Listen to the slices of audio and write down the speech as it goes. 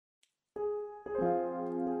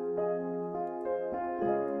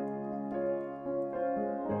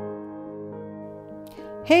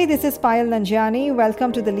Hey, this is Payal Nanjiani.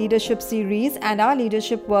 Welcome to the Leadership Series, and our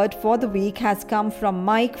leadership word for the week has come from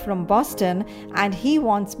Mike from Boston, and he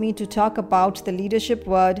wants me to talk about the leadership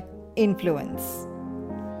word influence.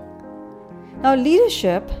 Now,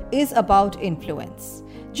 leadership is about influence.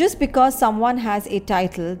 Just because someone has a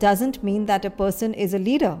title doesn't mean that a person is a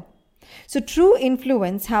leader. So true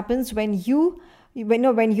influence happens when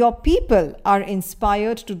your people are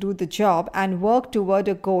inspired to do the job and work toward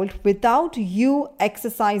a goal without you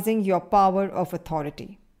exercising your power of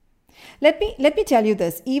authority. Let me tell you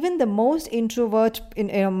this. Even the most introvert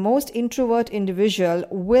individual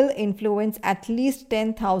will influence at least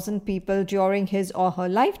 10,000 people during his or her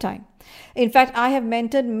lifetime. In fact, I have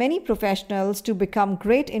mentored many professionals to become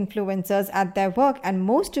great influencers at their work, and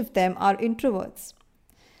most of them are introverts.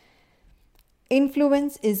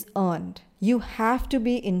 Influence is earned. You have to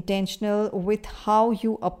be intentional with how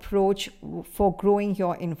you approach for growing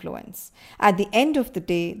your influence. At the end of the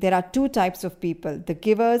day, there are two types of people, the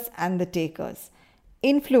givers and the takers.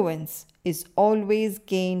 Influence is always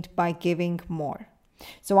gained by giving more.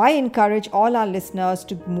 So I encourage all our listeners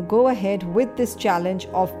to go ahead with this challenge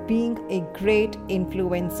of being a great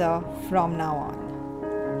influencer from now on.